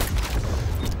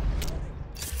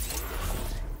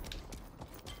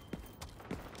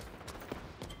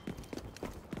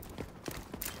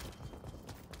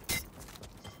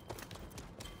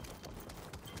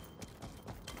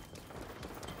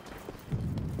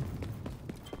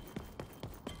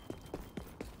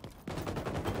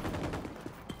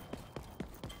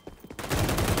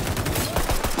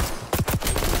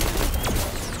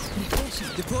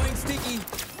 Deploying sticky.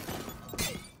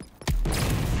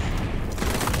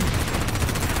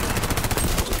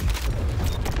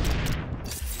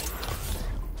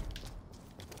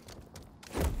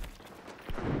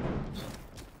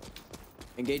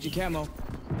 Engaging camo.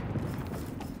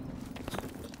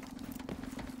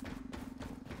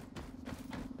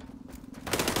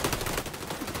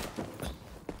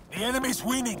 The enemy's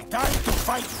winning. Time to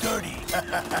fight dirty.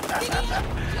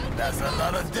 That's a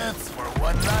lot of deaths for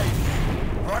one life.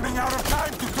 Running out of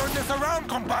time to turn this around,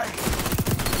 compadre.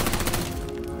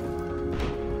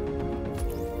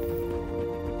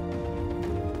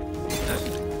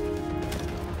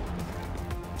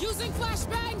 Using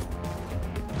flashbang!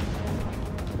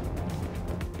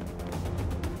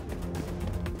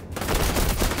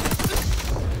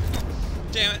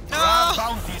 Damn it! Grab No!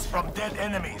 bounties from dead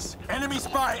enemies. Enemy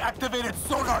spy activated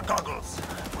sonar goggles.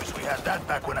 Wish we had that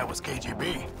back when I was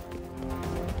KGB.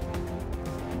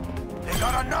 They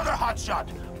got another hotshot.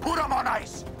 Put them on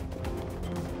ice.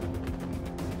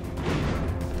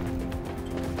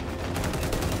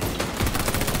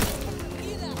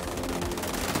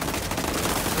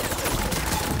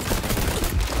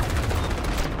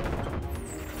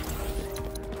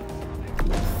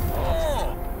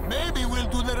 Oh, maybe we'll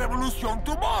do the revolution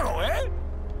tomorrow, eh?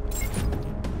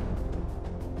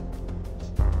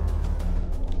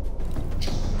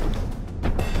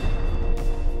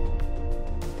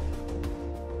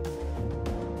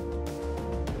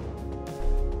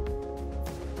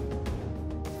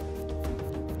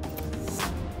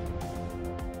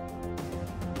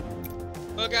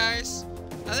 Well, guys,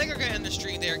 I think we're gonna end the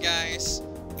stream there, guys.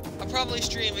 I'll probably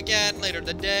stream again later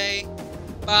today.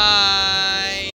 Bye!